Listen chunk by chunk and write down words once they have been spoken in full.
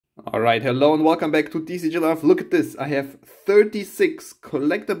Alright, hello and welcome back to TCG Love. Look at this, I have 36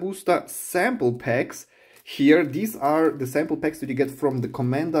 Collector Booster sample packs here. These are the sample packs that you get from the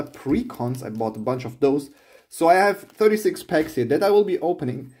Commander Precons. I bought a bunch of those. So I have 36 packs here that I will be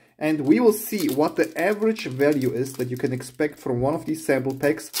opening, and we will see what the average value is that you can expect from one of these sample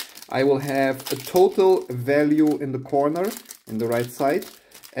packs. I will have a total value in the corner, in the right side,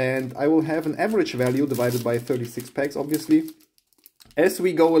 and I will have an average value divided by 36 packs, obviously, as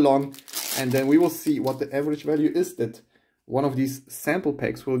we go along, and then we will see what the average value is that one of these sample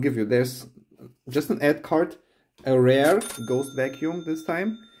packs will give you. There's just an ad card, a rare Ghost Vacuum this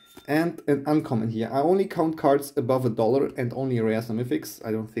time, and an uncommon here. I only count cards above $1 and only rares and mythics.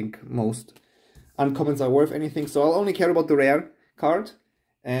 I don't think most uncommons are worth anything, so I'll only care about the rare card,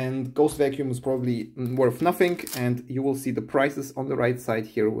 and Ghost Vacuum is probably worth nothing, and you will see the prices on the right side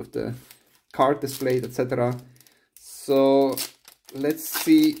here with the card displayed, etc. So let's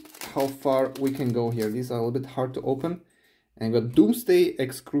see how far we can go here. These are a little bit hard to open. And got Doomsday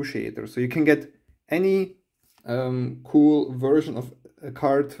Excruciator. So you can get any cool version of a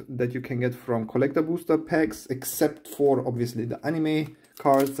card that you can get from collector booster packs, except for obviously the anime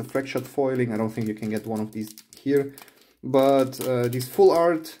cards, the fractured foiling. I don't think you can get one of these here. But these full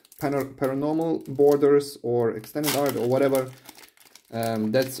art, paranormal borders, or extended art, or whatever,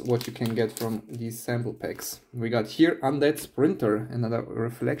 that's what you can get from these sample packs. We got here Undead Sprinter, another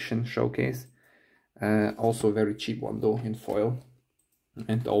reflection showcase. Also a very cheap one though, in foil.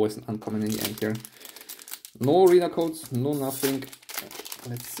 And always an uncommon in the end here. No arena codes, no nothing.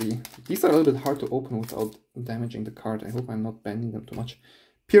 Let's see. These are a little bit hard to open without damaging the card. I hope I'm not bending them too much.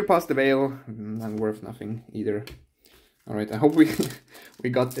 Peer Past the Veil, not worth nothing either. Alright, I hope we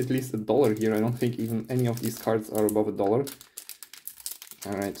got at least $1 here. I don't think even any of these cards are above $1.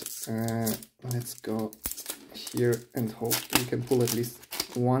 Alright, let's go here and hope we can pull at least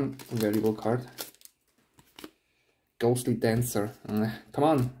one valuable card. Ghostly Dancer. Come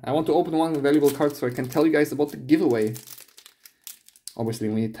on, I want to open one valuable card so I can tell you guys about the giveaway. Obviously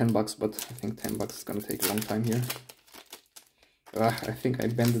we need 10 bucks, but I think 10 bucks is gonna take a long time here. I think I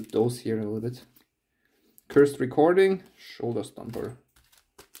bended those here a little bit. Cursed Recording, Shoulder Stomper.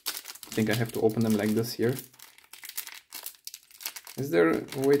 I think I have to open them like this here. Is there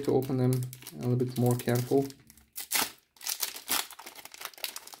a way to open them a little bit more careful?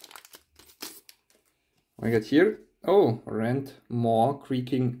 What I got here? Oh, Rent Maw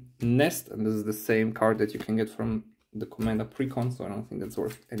Creaking Nest, and this is the same card that you can get from the Commander Precon, so I don't think that's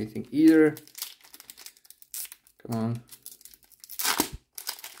worth anything either. Come on.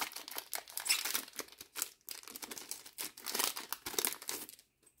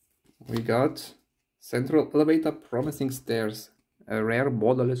 We got Central Elevator Promising Stairs, a rare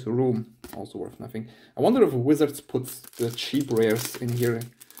Borderless Room, also worth nothing. I wonder if Wizards puts the cheap rares in here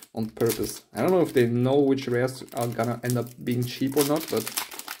on purpose. I don't know if they know which rares are gonna end up being cheap or not, but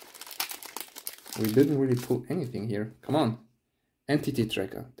we didn't really pull anything here. Come on. Entity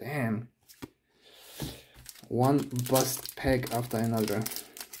Tracker. Damn. One bust pack after another.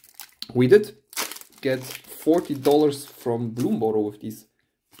 We did get $40 from Bloomborough with these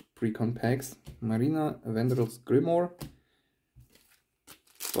Precon packs. Marina Vendrell's Grimoire.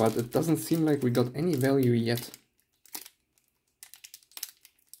 But it doesn't seem like we got any value yet.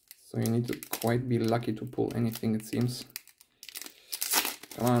 So you need to quite be lucky to pull anything, it seems.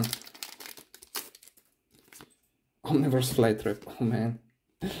 Come on. Omniverse Flytrap. Oh man.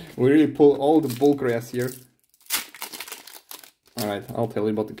 We really pull all the bulk rares here. Alright, I'll tell you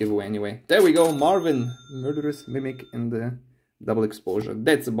about the giveaway anyway. There we go, Marvin. Murderous Mimic in the double exposure.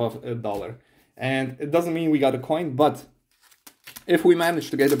 That's above $1. And it doesn't mean we got a coin, but if we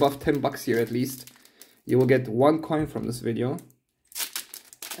manage to get above 10 bucks here at least, you will get one coin from this video.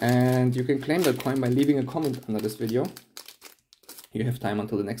 And you can claim that coin by leaving a comment under this video. You have time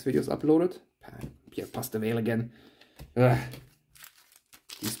until the next video is uploaded. Peer Past the Veil again. Ugh.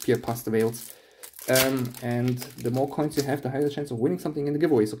 These Peer Past the Veils. And the more coins you have, the higher the chance of winning something in the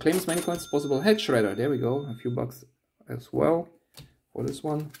giveaway. So claim as many coins as possible. Head Shredder, there we go. A few bucks as well for this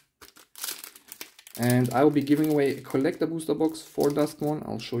one. And I will be giving away a collector booster box for Duskmourn.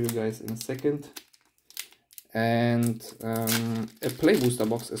 I'll show you guys in a second. And a play booster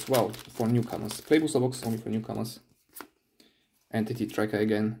box as well for newcomers. Play booster box only for newcomers. Entity Tracker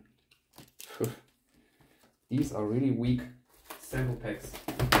again. These are really weak sample packs.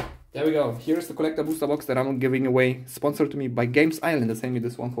 There we go. Here's the collector booster box that I'm giving away. Sponsored to me by Games Island. They sent me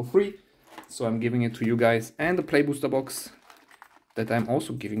this one for free. So I'm giving it to you guys. And the play booster box that I'm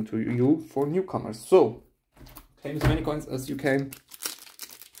also giving to you for newcomers. So claim as many coins as you can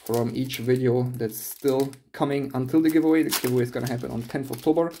from each video that's still coming until the giveaway. The giveaway is gonna happen on 10th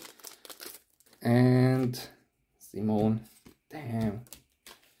October. And Simone, damn.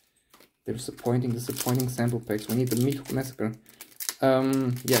 They're disappointing sample packs. We need the Meat Massacre.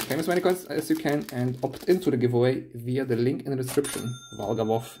 Yeah, claim as many coins as you can and opt into the giveaway via the link in the description.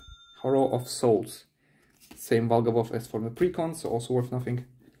 Valgavov, Horror of Souls. Same Valgavov as for the precon, so also worth nothing.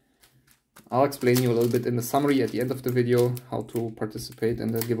 I'll explain you a little bit in the summary at the end of the video how to participate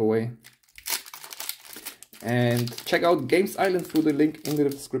in the giveaway. And check out Games Island through the link in the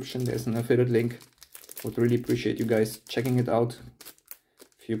description. There's an affiliate link. Would really appreciate you guys checking it out.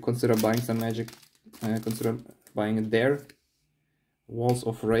 If you consider buying some Magic, consider buying it there. Walls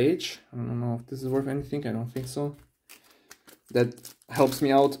of Rage. I don't know if this is worth anything. I don't think so. That helps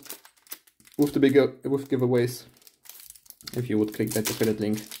me out with the with giveaways. If you would click that affiliate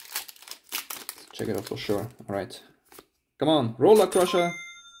link, check it out for sure. All right, come on, Roller Crusher.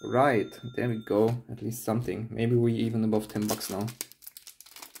 Right, there we go. At least something. Maybe we even above 10 bucks now.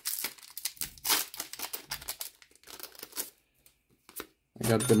 I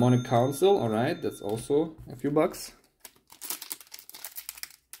got Demonic Council. All right, that's also a few bucks.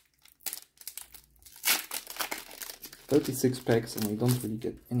 $36 packs, and we don't really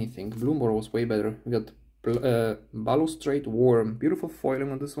get anything. Bloomborrow was way better. We got Balustrade Worm. Beautiful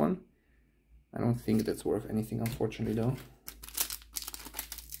foiling on this one. I don't think that's worth anything, unfortunately, though.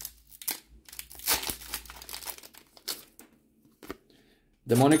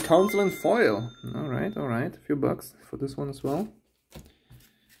 Demonic Council and foil. Alright, alright. A few bucks for this one as well.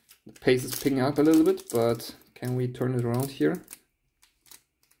 The pace is picking up a little bit, but can we turn it around here?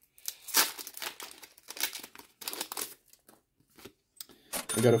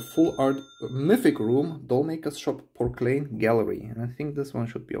 We got a full art Mythic Room, Dollmaker's Shop, Porcelain Gallery. And I think this one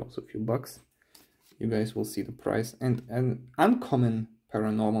should be also a few bucks. You guys will see the price. And an uncommon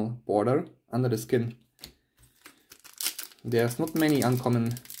Paranormal Border, Under the Skin. There's not many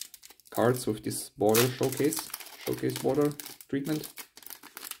uncommon cards with this border showcase border treatment,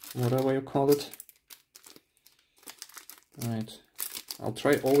 whatever you call it. Alright, I'll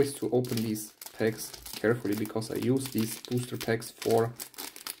try always to open these packs carefully because I use these booster packs for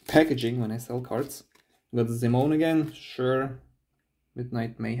packaging when I sell cards. We got Simone again, sure.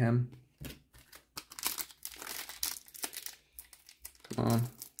 Midnight Mayhem. Come on.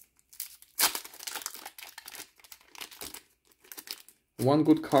 One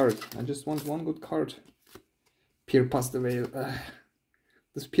good card. I just want one good card. Peer Past the Veil.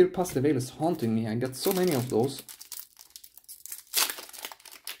 This Peer Past the Veil is haunting me. I got so many of those.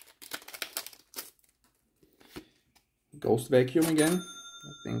 Ghost Vacuum again.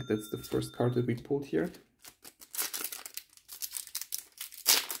 I think that's the first card that we pulled here.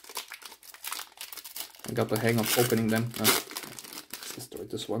 I got the hang of opening them. Let's destroy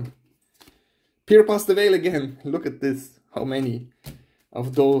this one. Peer Past the Veil again. Look at this. How many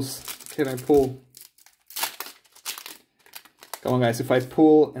of those can I pull? Come on guys, if I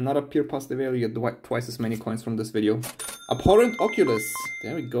pull another Peer Past the Veil, you get twice as many coins from this video. Abhorrent Oculus.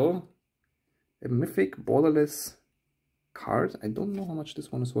 There we go. A mythic borderless card. I don't know how much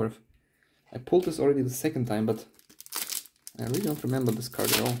this one is worth. I pulled this already the second time, but I really don't remember this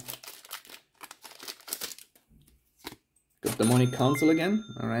card at all. Got Demonic Council again.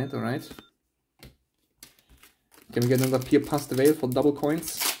 Alright, alright. Can we get another Peer Past the Veil for double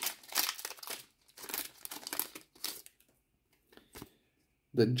coins?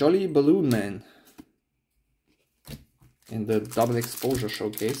 The Jolly Balloon Man in the double exposure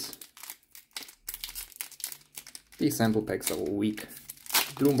showcase. These sample packs are weak.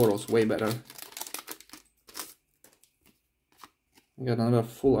 Bloomborrow's way better. We got another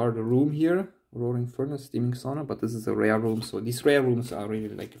full art room here. Roaring Furnace, Steaming Sauna, but this is a rare room, so these rare rooms are really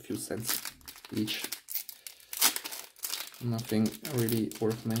like a few cents each. Nothing really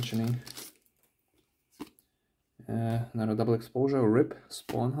worth mentioning. Another double exposure, Rip,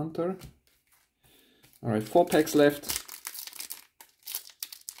 Spawn Hunter. Alright, 4 packs left.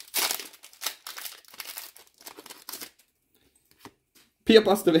 Peer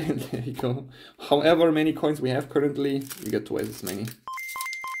Past the Veil, there you go. However many coins we have currently, we get twice as many.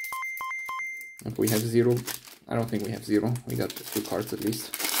 If we have 0, I don't think we have 0. We got a few cards at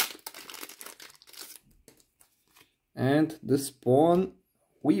least. And the Spawn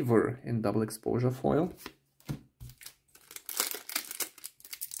Weaver in double exposure foil.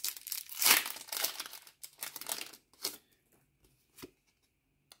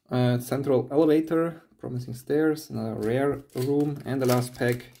 Central Elevator, Promising Stairs, another rare room, and the last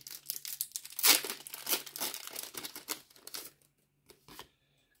pack.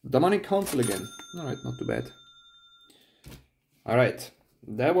 Demonic Council again. Alright, not too bad. Alright,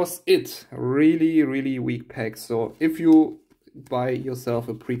 that was it. Really weak pack. So if you buy yourself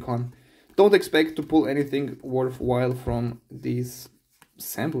a precon, don't expect to pull anything worthwhile from these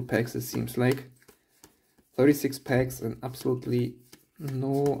sample packs. It seems like 36 packs and absolutely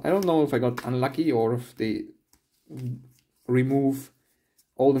no. I don't know if I got unlucky or if they remove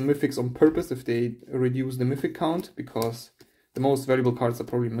all the mythics on purpose, if they reduce the mythic count, because the most valuable cards are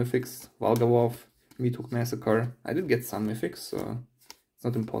probably mythics. Valgavov, Meathook Massacre. I did get some mythics, so it's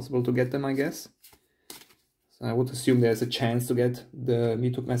not impossible to get them, I guess. So I would assume there's a chance to get the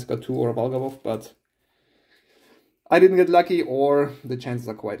Meathook Massacre 2 or Valgavov, but I didn't get lucky, or the chances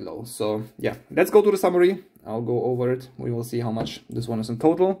are quite low. So yeah, let's go to the summary. I'll go over it. We will see how much this one is in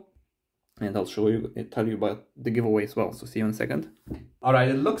total, and I'll tell you about the giveaway as well. So see you in a second. All right,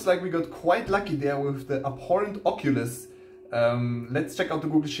 it looks like we got quite lucky there with the Abhorrent Oculus. Let's check out the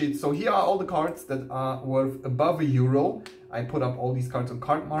Google Sheet. So here are all the cards that are worth above €1. I put up all these cards on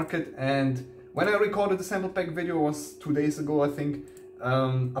Card Market, and when I recorded the sample pack video, was 2 days ago, I think.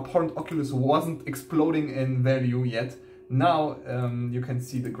 Abhorrent Oculus wasn't exploding in value yet. Now you can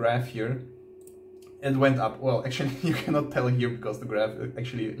see the graph here. It went up. Well, actually you cannot tell here because the graph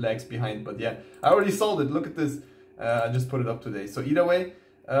actually lags behind, but yeah, I already sold it. Look at this. I just put it up today. So either way,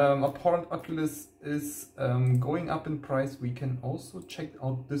 Abhorrent Oculus is going up in price. We can also check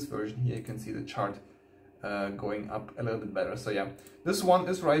out this version here. You can see the chart going up a little bit better. So yeah, this one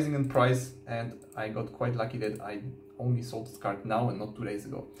is rising in price, and I got quite lucky that I only sold this card now and not 2 days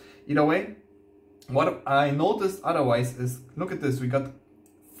ago. Either way, what I noticed otherwise is, look at this, we got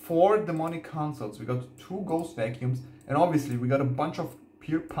 4 demonic consoles, we got 2 ghost vacuums, and obviously we got a bunch of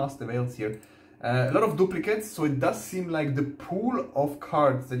pure past veils here. A lot of duplicates, so it does seem like the pool of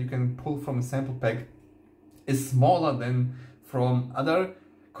cards that you can pull from a sample pack is smaller than from other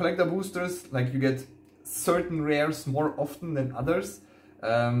collector boosters. Like, you get certain rares more often than others.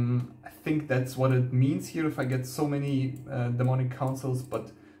 I think that's what it means here, if I get so many demonic councils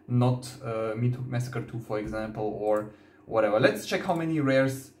but not Meathook Massacre 2, for example, or whatever. Let's check how many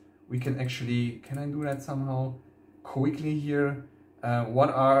rares we can actually... Can I do that somehow quickly here? What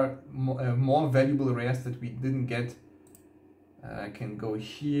are more valuable rares that we didn't get? I can go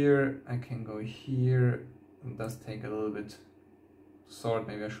here, I can go here. It does take a little bit to sort.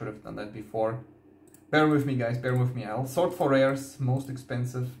 Maybe I should have done that before. Bear with me, guys, bear with me. I'll sort for rares, most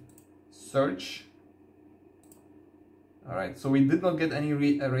expensive, search. Alright, so we did not get any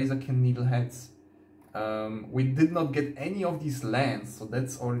Razorkin Needleheads. We did not get any of these lands, so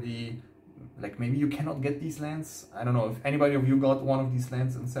that's already... Like, maybe you cannot get these lands. I don't know, if anybody of you got one of these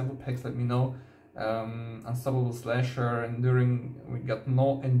lands in sample packs, let me know. Unstoppable Slasher, Enduring, we got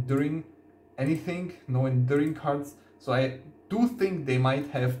no Enduring anything, no Enduring cards. So I do think they might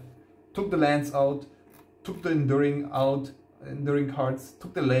have took the lands out, took the Enduring out, Enduring cards,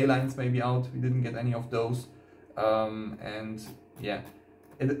 took the Ley Lines maybe out. We didn't get any of those. And yeah,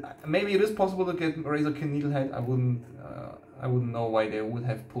 maybe it is possible to get Razorkin Needlehead. I wouldn't know why they would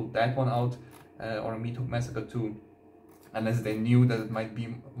have pulled that one out, or a Meathook Massacre 2, unless they knew that it might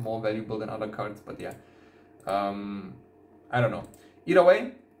be more valuable than other cards. But yeah, I don't know. Either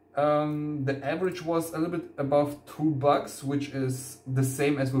way, the average was a little bit above $2, which is the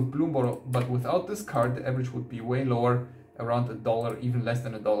same as with Bloomborrow, but without this card the average would be way lower, around $1, even less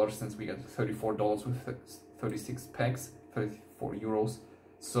than $1, since we got $34 with 36 packs, 34 euros.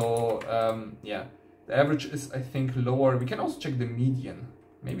 So yeah, the average is, I think, lower. We can also check the median.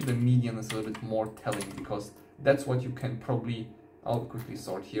 Maybe the median is a little bit more telling, because that's what you can probably... I'll quickly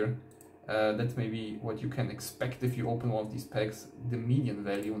sort here. That's maybe what you can expect if you open one of these packs. The median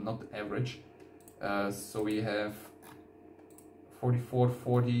value, not the average. So we have 44,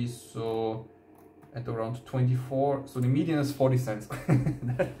 40, so at around 24. So the median is 40 cents.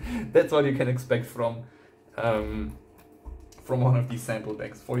 That's what you can expect from one of these sample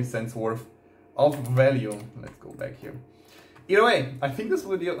packs. 40 cents worth of value. Let's go back here. Either way, I think this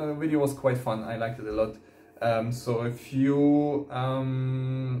video was quite fun. I liked it a lot. So if you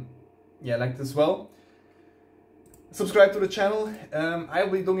yeah, liked it as well, subscribe to the channel. I'll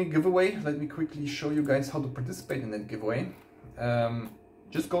be doing a giveaway. Let me quickly show you guys how to participate in that giveaway.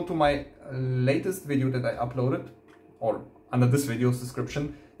 Just go to my latest video that I uploaded, or under this video's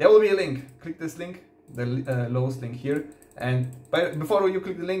description. There will be a link. Click this link, the lowest link here. And before you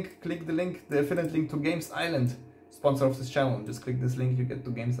click the link, the affiliate link to Games Island, sponsor of this channel. Just click this link, you get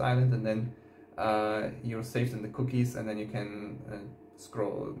to Games Island, and then you're saved in the cookies, and then you can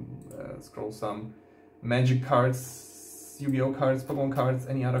scroll some Magic cards, Yu-Gi-Oh cards, Pokemon cards,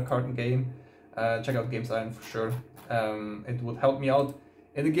 any other card in game. Check out Games Island for sure. It would help me out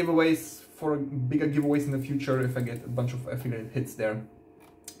in the giveaways, for bigger giveaways in the future, if I get a bunch of affiliate hits there.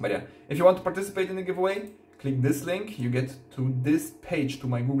 But yeah, if you want to participate in the giveaway, click this link, you get to this page, to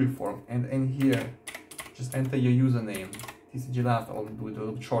my Google form, and in here, just enter your username, TCGLove. I'll do it a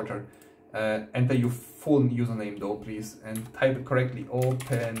little bit shorter. Enter your full username though, please, and type it correctly,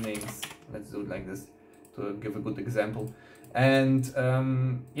 openings. Let's do it like this, to give a good example. And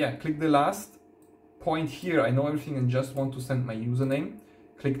yeah, click the last point here, I know everything and just want to send my username.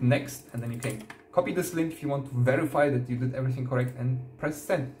 Click next, and then you can copy this link if you want to verify that you did everything correct, and press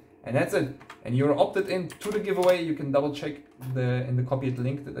send. And that's it. And you're opted in to the giveaway. You can double check in the copied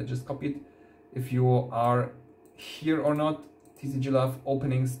link that I just copied if you are here or not. TCGLove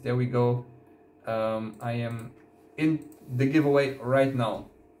openings, there we go. I am in the giveaway right now.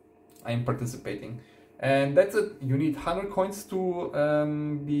 I am participating. And that's it. You need 100 coins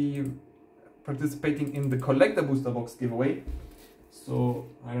to be participating in the collector booster box giveaway. So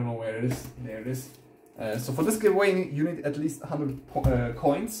I don't know where it is. There it is. So for this giveaway you need at least 100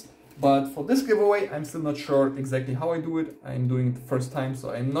 coins. But for this giveaway I'm still not sure exactly how I do it. I'm doing it the first time,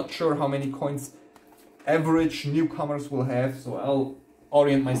 so I'm not sure how many coins average newcomers will have. So I'll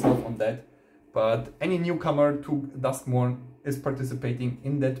orient myself on that. But any newcomer to Duskmourn is participating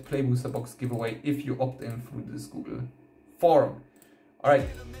in that Play Booster Box giveaway if you opt in through this Google forum. Alright,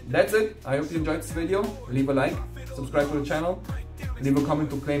 that's it. I hope you enjoyed this video. Leave a like, subscribe to the channel, leave a comment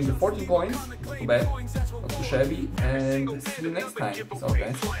to claim the 14 coins. Not too bad, not too shabby, and see you next time. Peace out,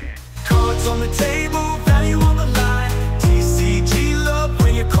 guys. Cards on the table, value on the line. TCGLove,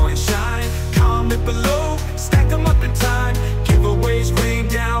 when your coins shine. Comment below, stack them up in time. Giveaways rain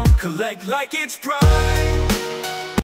down, collect like it's prime.